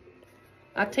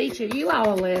 I'm teaching you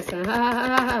all a lesson.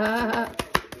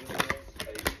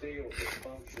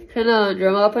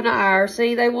 Conundrum, up in the air.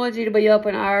 See, they want you to be up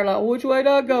in the air. Like, which way do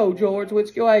I go, George?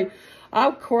 Which way?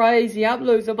 I'm crazy. I'm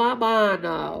losing my mind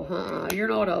now. You're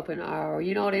not up in the air.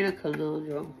 You're not in a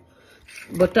conundrum.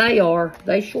 But they are.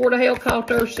 They sure the hell caught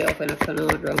themselves in a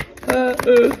conundrum.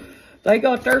 They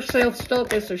got themselves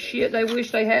stuck in some shit they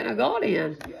wish they hadn't got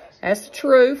in. That's the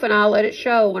truth, and I let it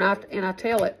show, and I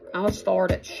tell it. I'm a star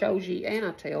that shows you, and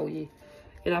I tell you.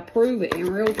 And I prove it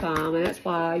in real time, and that's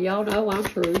why y'all know I'm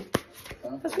true.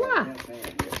 That's why.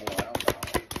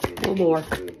 One more.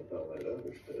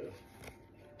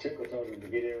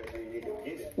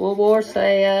 One more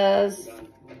says,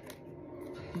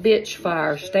 bitch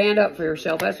fire. Stand up for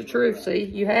yourself. That's the truth. See,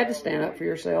 you had to stand up for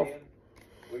yourself.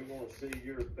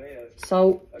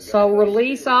 So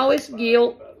release all this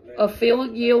guilt of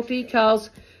feeling guilty because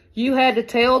you had to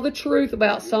tell the truth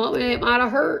about something. It might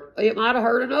have hurt. It might have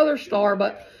hurt another star,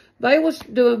 but they was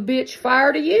doing bitch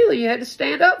fire to you, and you had to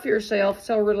stand up for yourself.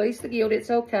 So release the guilt. It's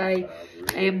okay.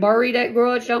 And bury that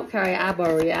grudge. Don't carry. I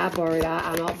bury it.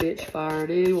 I'm not bitch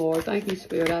firing anymore. Thank you,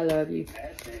 Spirit. I love you.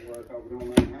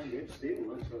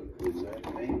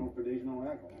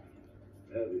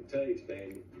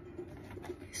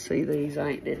 See these? I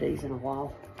ain't did these in a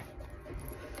while.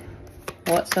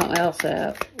 What's something else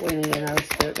that we need to know,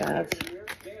 Spirit guides?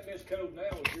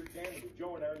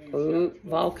 Ooh,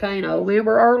 volcano.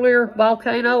 Remember earlier,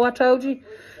 volcano, I told you?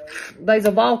 There's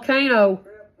a volcano.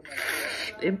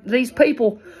 And this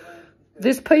people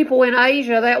in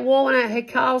Asia, that woman that had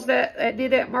caused that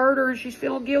did that murder, and she's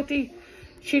feeling guilty,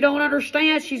 she don't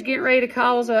understand she's getting ready to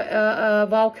cause a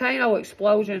volcano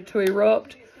explosion to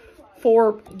erupt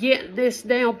for getting this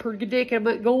damn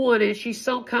predicament going, and she's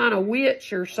some kind of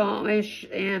witch or something,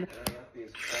 and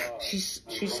she's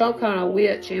some kind of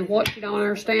witch, and what she don't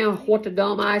understand, what the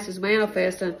dumb ice is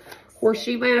manifesting, where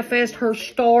she manifests her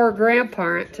star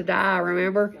grandparent to die,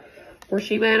 remember? Where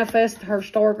she manifested her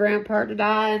star grandparent to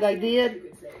die, and they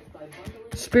did.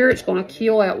 Spirit's going to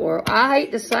kill that world. I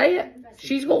hate to say it.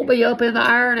 She's going to be up in the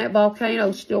air, and that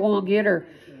volcano's still going to get her.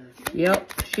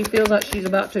 Yep. She feels like she's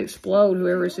about to explode,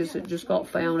 whoever it is that just got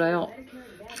found out.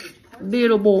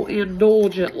 Minimal,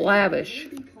 indulgent, lavish.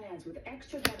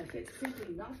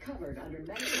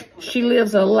 She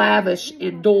lives a lavish,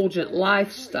 indulgent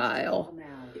lifestyle.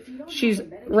 She's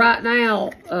right now,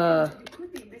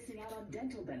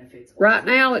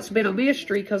 it's been a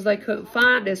mystery because they couldn't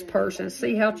find this person.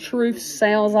 See how truth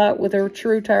sounds like with her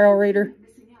true tarot reader?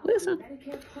 Listen.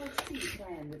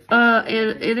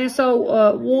 And this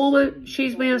old woman,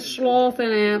 she's been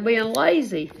slothing and being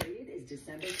lazy.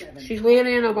 She's been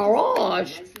in a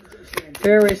mirage.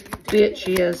 There this bitch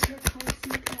is.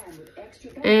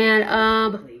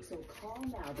 And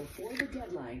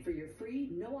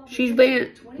she's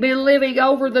been living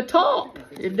over the top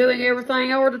and doing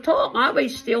everything over the top. Might be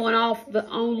stealing off the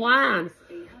online.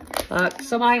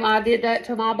 Somebody might have did that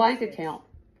to my bank account.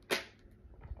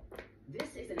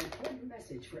 This is an important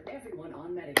message for everyone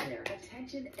on Medicare.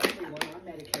 Attention, everyone on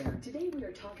Medicare. Today we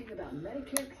are talking about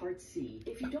Medicare Part C.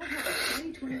 If you don't have a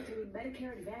 2023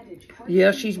 Medicare Advantage Part C,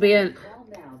 yeah, she's been call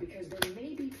now because there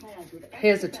may be plans with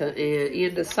hesitant and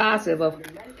indecisive of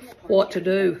what to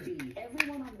do.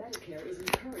 Everyone on Medicare is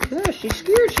encouraged. Yeah, she's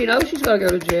scared. She knows she's going to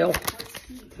go to jail.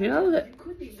 You know that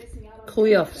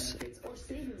cliffs.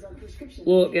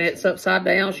 Look, and it's upside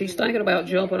down. She's thinking about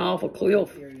jumping off a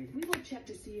cliff.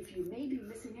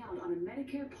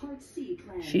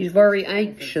 She's very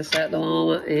anxious at the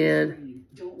moment and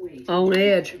on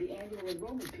edge.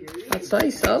 I'd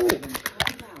say so.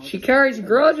 She carries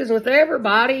grudges with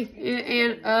everybody,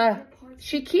 and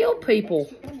she killed people.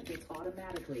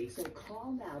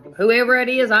 Whoever it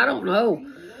is, I don't know.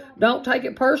 Don't take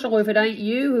it personal if it ain't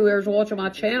you. Whoever's watching my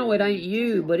channel, it ain't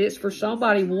you. But it's for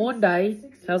somebody one day,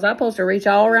 because I'm supposed to reach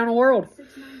all around the world.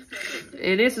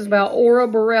 And this is about Aura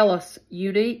Borealis,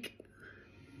 unique,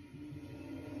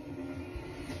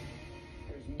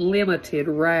 limited,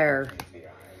 rare.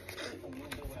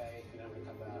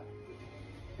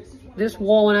 This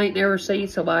woman ain't never seen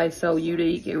somebody so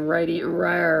unique and radiant and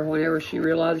rare whenever she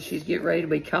realizes she's getting ready to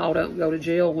be called up and go to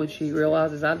jail when she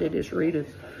realizes I did this reading.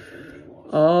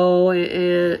 Oh,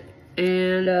 and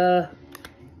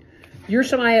you're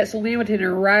somebody that's limited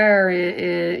and rare,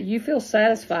 and you feel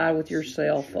satisfied with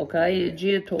yourself, okay, and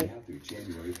gentle.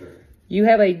 You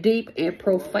have a deep and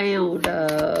profound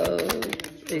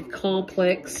and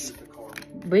complex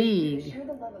being.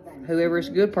 Whoever this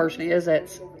good person is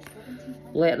that's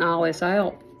letting all this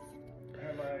out.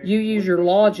 You use your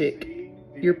logic.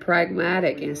 You're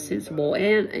pragmatic and sensible.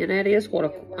 And that is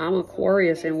what I'm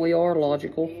Aquarius, and we are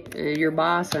logical. And you're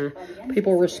Bison.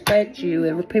 People respect you,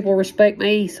 and people respect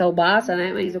me. So Bison,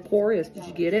 that means Aquarius. Did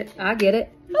you get it? I get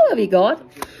it. I love you, God.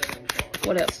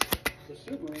 What else?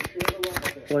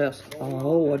 What else?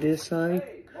 Oh, what did it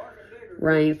say?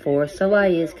 Rainforest.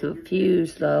 Somebody is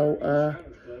confused, though.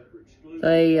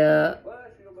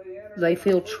 They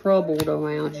feel troubled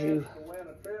around you.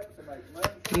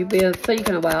 You've been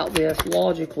thinking about this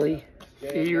logically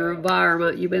in your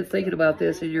environment. You've been thinking about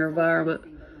this in your environment.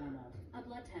 A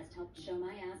blood test helped show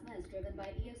my asthma is driven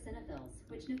by eosinophils,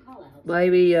 which Nucala helps.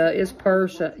 Maybe it's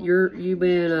person. You've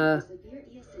been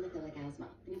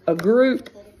a group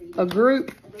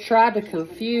tried to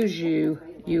confuse you,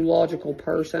 you logical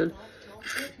person.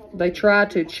 They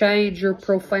tried to change your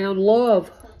profound love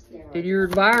in your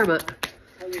environment.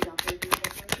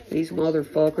 These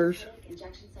motherfuckers.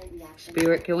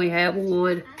 Spirit, can we have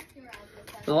one?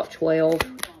 Not 12.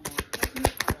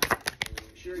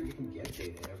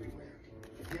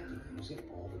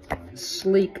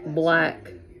 Sleek,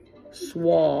 black,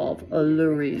 suave,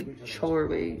 alluring,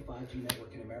 charming.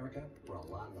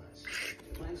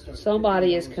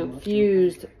 Somebody is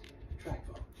confused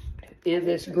in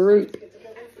this group.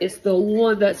 It's the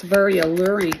one that's very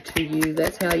alluring to you.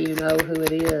 That's how you know who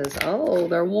it is. Oh,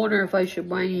 they're wondering if they should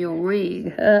bring you a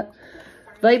ring.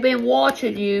 They've been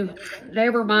watching you.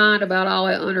 Never mind about all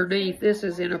that underneath. This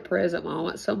is in a present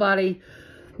moment. Somebody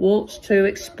wants to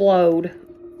explode.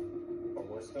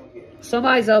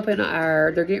 Somebody's up in the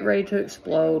air. They're getting ready to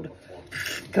explode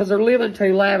because they're living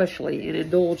too lavishly and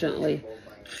indulgently.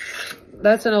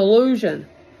 That's an illusion.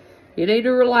 You need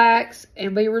to relax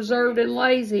and be reserved and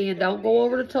lazy and don't go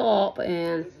over the top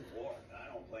and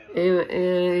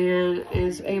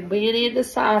being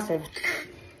indecisive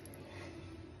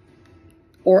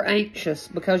or anxious,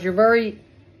 because you're very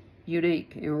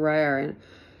unique and rare and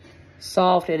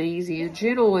soft and easy and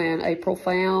gentle and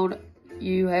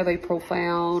you have a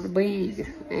profound being,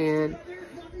 and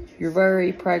you're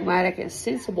very pragmatic and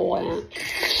sensible, and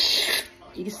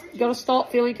you gotta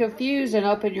stop feeling confused and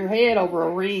up in your head over a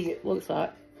ring, it looks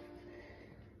like,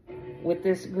 with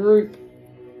this group,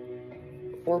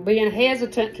 or being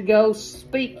hesitant to go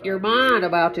speak your mind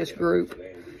about this group,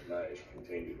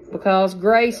 because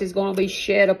grace is going to be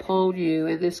shed upon you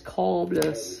in this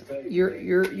calmness.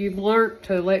 You've learned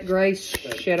to let grace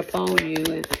shed upon you,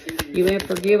 and you've been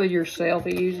forgiving yourself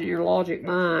and using your logic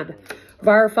mind.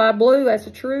 Verified blue, that's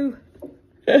a true.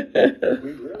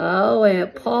 Oh,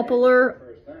 and popular,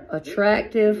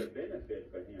 attractive,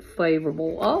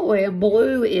 favorable. Oh, and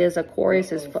blue is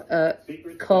Aquarius's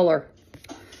color.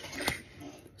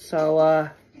 So,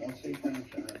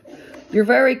 you're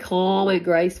very calm and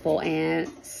graceful, and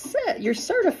you're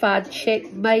certified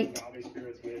checkmate.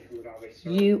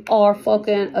 You are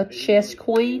fucking a chess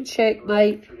queen,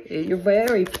 checkmate. And you're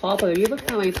very popular. You're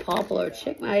becoming popular,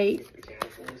 checkmate.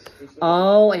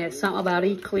 Oh, and something about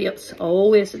eclipse.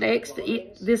 Oh, this next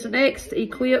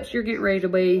eclipse, you're getting ready to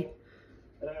be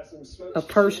a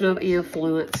person of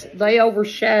influence. They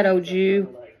overshadowed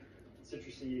you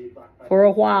for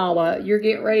a while, but you're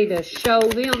getting ready to show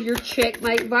them your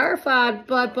checkmate verified,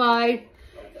 bye-bye.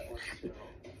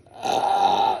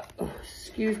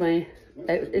 Excuse me.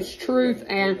 It's truth,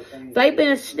 and they've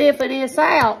been sniffing this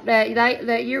out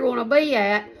that you're going to be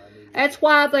at. That's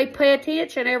why they pay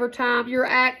attention every time you're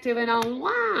active and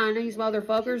online. These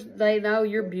motherfuckers, they know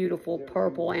you're beautiful,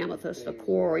 purple amethyst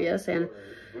Aquarius, and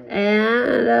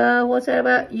what's that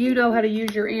about? You know how to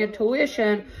use your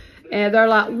intuition. And they're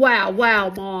like, wow,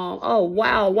 mom. Oh,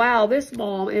 wow, this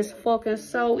mom is fucking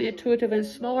so intuitive and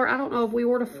smart. I don't know if we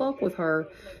were to fuck with her.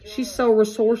 She's so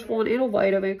resourceful and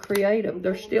innovative and creative.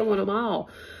 They're stealing them all.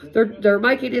 They're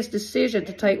making this decision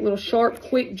to take little sharp,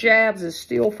 quick jabs and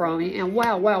steal from you. And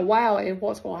wow. And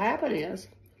what's going to happen is,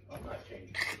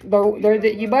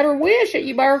 you better wish it.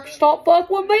 You better stop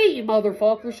fucking with me, you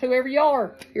motherfuckers, whoever you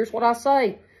are. Here's what I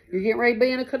say. You're getting ready to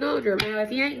be in a conundrum. Now,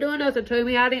 if you ain't doing nothing to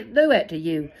me, I didn't do it to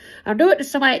you. I do it to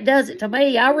somebody that does it to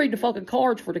me. I read the fucking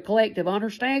cards for the collective.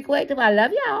 Understand, collective? I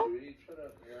love y'all.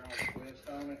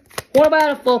 What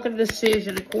about a fucking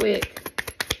decision quick?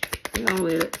 Hang on a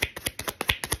minute.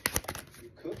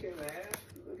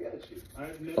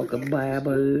 Fucking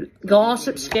baboon.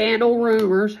 Gossip, scandal,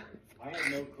 rumors.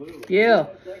 Yeah.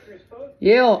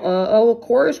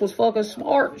 Aquarius was fucking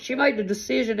smart. She made the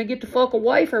decision to get the fuck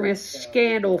away from this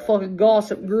scandal, fucking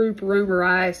gossip group, rumor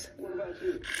ice.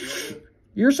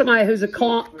 You're somebody who's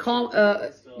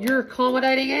you're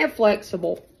accommodating and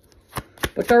flexible.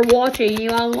 But they're watching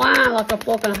you online like a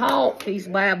fucking hawk, these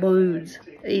baboons.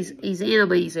 These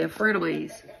enemies and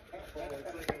frenemies.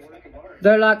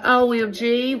 They're like,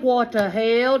 OMG, what the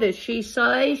hell did she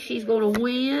say? She's going to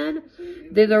win.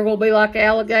 Then they're going to be like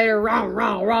alligator, rah,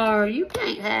 rah, rah. You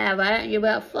can't have that. You're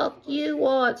about, fuck you,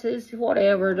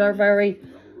 whatever.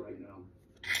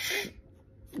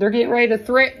 They're getting ready to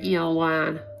threaten you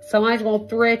online. Somebody's going to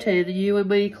threaten you and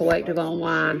me collective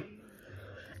online.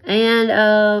 And,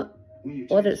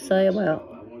 what did it say about?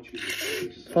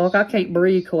 Fuck, I can't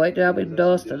breathe collective. I've been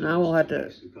dusting. I will have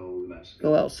to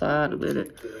go outside in a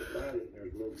minute.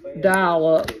 Dial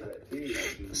up.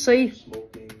 See?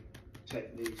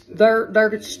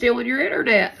 They're stealing your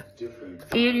internet.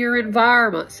 In your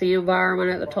environment. See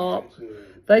environment at the top.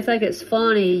 They think it's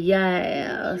funny,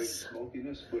 yes.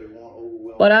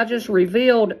 But I just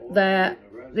revealed that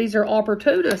these are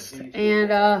opportunists.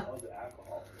 And,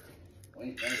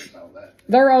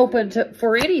 they're open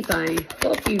for anything.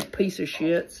 Fuck you, piece of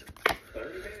shits.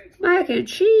 Mac and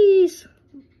cheese.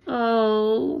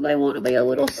 Oh, they want to be a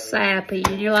little sappy.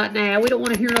 And you're like, nah, we don't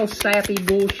want to hear no sappy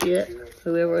bullshit.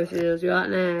 Whoever this is, you're like,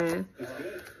 nah.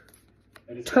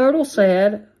 Turtle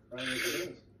said,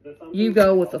 you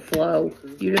go with the flow.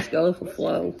 You just go with the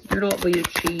flow. You're not being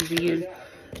cheesy and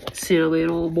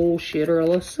sentimental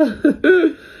bullshitterless.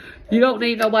 You don't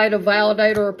need nobody to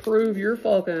validate or approve your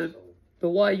fucking the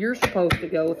way you're supposed to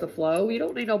go with the flow. You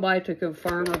don't need nobody to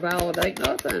confirm or validate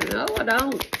nothing. No, I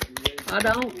don't. I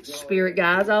don't, spirit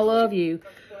guys. I love you.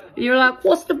 And you're like,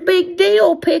 what's the big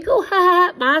deal, Pickle?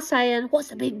 Ha! My saying, what's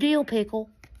the big deal, Pickle?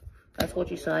 That's what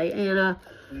you say. And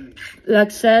like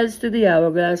says to the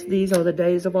hourglass, these are the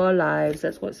days of our lives.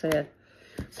 That's what it said.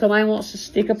 Somebody wants to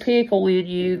stick a pickle in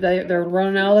you. They're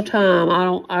running out of time.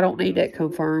 I don't need that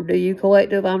confirmed. Do you,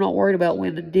 collective? I'm not worried about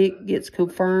when the dick gets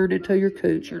confirmed into your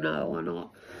cooch or no, I'm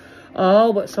not.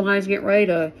 Oh, but somebody's getting ready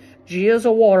to jizz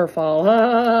a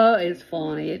waterfall. It's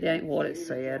funny. It ain't what it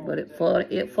said, but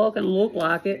it fucking looked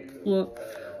like it. Look.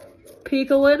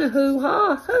 Pickle in a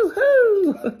hoo-ha.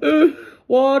 Hoo-hoo.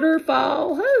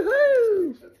 Waterfall.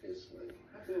 Hoo-hoo.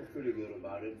 I feel pretty good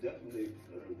about it. Definitely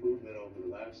an improvement over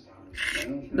the last time.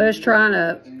 They're just trying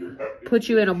to put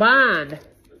you in a bind.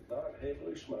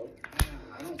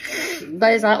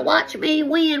 They's like, watch me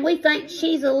win. We think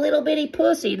she's a little bitty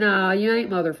pussy. No, you ain't,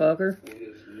 motherfucker.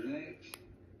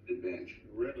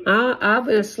 I've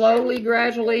been slowly,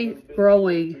 gradually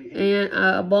growing, and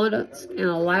abundance and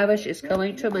a lavish is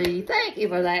coming to me. Thank you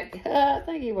for that.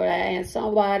 Thank you for that. And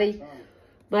somebody,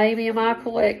 maybe in my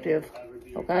collective,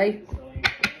 okay?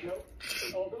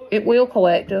 It will,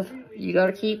 collective. You got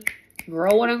to keep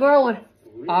growing and growing.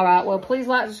 All right. Well, please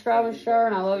like, subscribe, and share.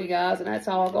 And I love you guys. And that's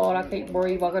all I got. I can't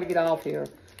breathe. I got to get off here.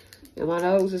 And my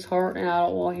nose is hurting. And I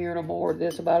don't want to hear no more of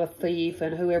this about a thief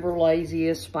and whoever lazy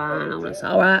is spying on us.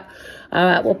 All right. All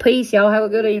right. Well, peace. Y'all have a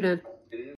good evening.